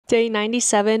Day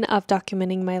 97 of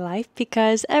documenting my life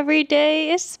because every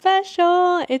day is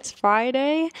special. It's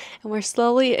Friday and we're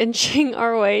slowly inching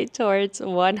our way towards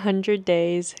 100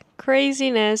 days.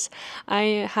 Craziness.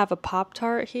 I have a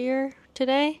Pop-Tart here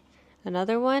today,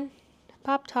 another one,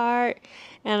 Pop-Tart,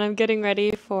 and I'm getting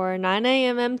ready for 9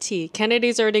 a.m. MT.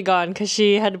 Kennedy's already gone because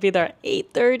she had to be there at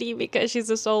 8:30 because she's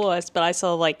a soloist, but I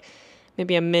still have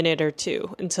maybe a minute or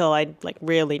two until I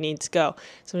really need to go.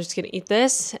 So I'm just gonna eat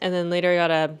this, and then later I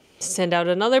gotta send out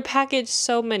another package,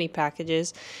 so many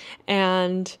packages,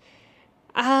 and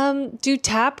do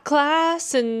tap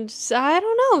class, and I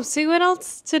don't know, see what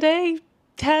else today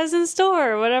has in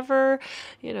store. Whatever,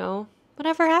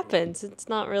 whatever happens. It's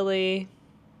not really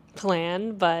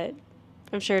planned, but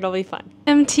I'm sure it'll be fun.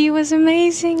 MT was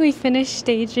amazing. We finished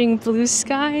staging Blue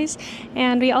Skies,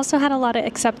 and we also had a lot of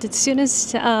accepted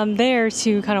students there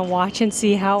to kind of watch and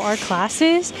see how our class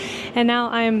is. And now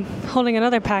I'm holding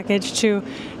another package to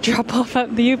drop off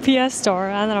at the UPS store,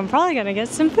 and then I'm probably gonna get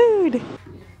some food.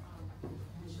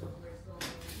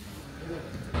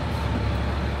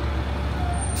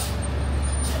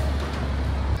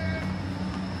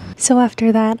 So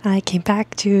after that, I came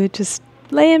back to just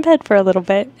lay in bed for a little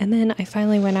bit, and then I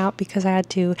finally went out because I had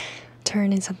to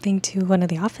turn in something to one of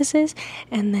the offices,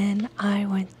 and then I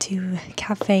went to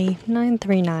Cafe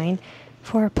 939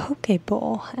 for a poke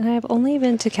bowl, and I've only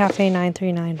been to Cafe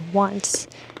 939 once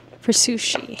for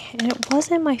sushi, and it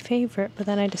wasn't my favorite, but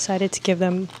then I decided to give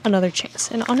them another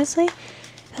chance, and honestly,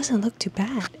 it doesn't look too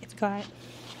bad. It's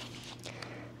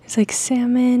like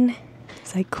salmon,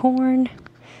 it's like corn,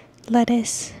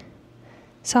 lettuce,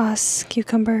 sauce,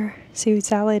 cucumber, seaweed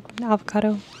salad,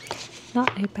 avocado.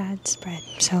 Not a bad spread.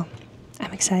 So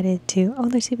I'm excited to... Oh,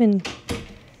 there's even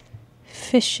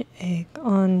fish egg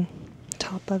on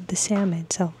top of the salmon.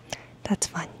 So that's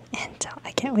fun. And so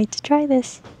I can't wait to try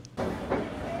this.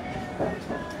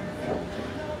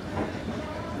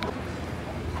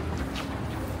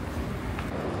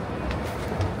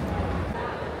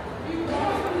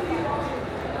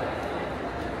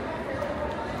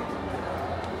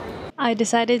 I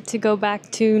decided to go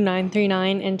back to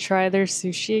 939 and try their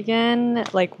sushi again,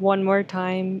 one more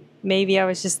time. Maybe I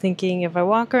was just thinking if I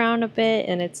walk around a bit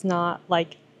and it's not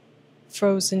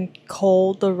frozen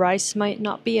cold, the rice might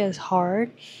not be as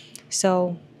hard.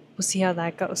 So we'll see how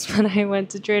that goes. When I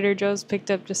went to Trader Joe's, picked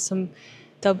up just some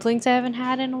dumplings I haven't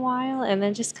had in a while, and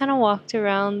then just kind of walked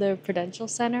around the Prudential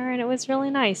Center, and it was really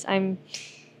nice. I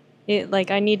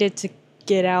needed to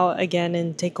get out again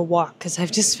and take a walk because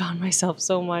I've just found myself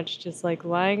so much just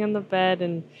lying in the bed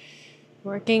and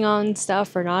working on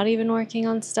stuff or not even working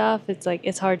on stuff.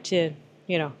 It's hard to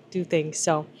do things.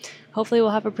 So hopefully we'll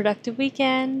have a productive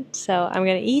weekend. So I'm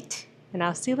gonna eat and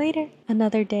I'll see you later.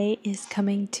 Another day is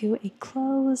coming to a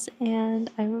close,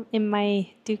 and I'm in my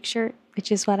Duke shirt,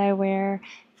 which is what I wear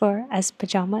as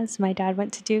pajamas. My dad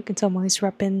went to Duke, and so I'm always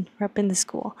repping the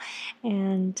school.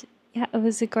 And yeah, it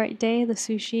was a great day. The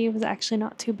sushi was actually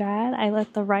not too bad. I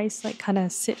let the rice kind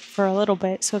of sit for a little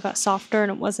bit so it got softer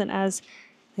and it wasn't as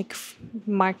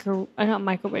not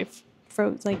microwave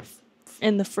froze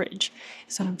in the fridge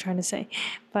is what I'm trying to say.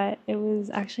 But it was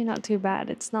actually not too bad.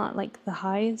 It's not the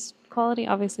highest quality,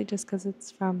 obviously, just because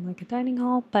it's from a dining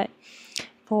hall, but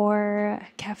for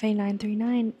Cafe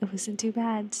 939 it wasn't too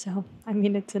bad. So I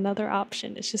mean, it's another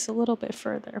option. It's just a little bit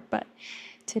further, but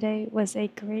today was a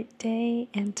great day,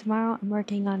 and tomorrow I'm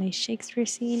working on a Shakespeare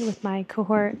scene with my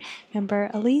cohort member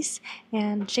Elise,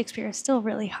 and Shakespeare is still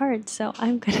really hard, so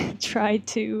I'm gonna try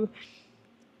to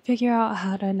figure out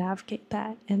how to navigate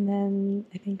that. And then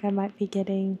I think I might be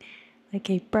getting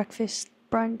a breakfast,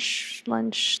 brunch,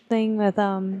 lunch thing with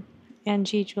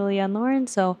Angie, Julia, and Lauren,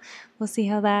 so we'll see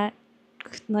how that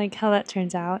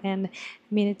turns out. And I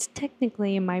mean, it's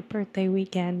technically my birthday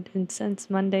weekend, and since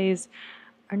Mondays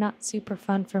are not super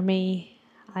fun for me,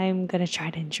 I'm gonna try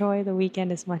to enjoy the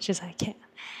weekend as much as I can.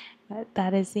 But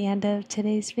that is the end of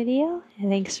today's video, and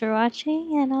thanks for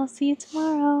watching, and I'll see you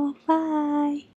tomorrow. Bye!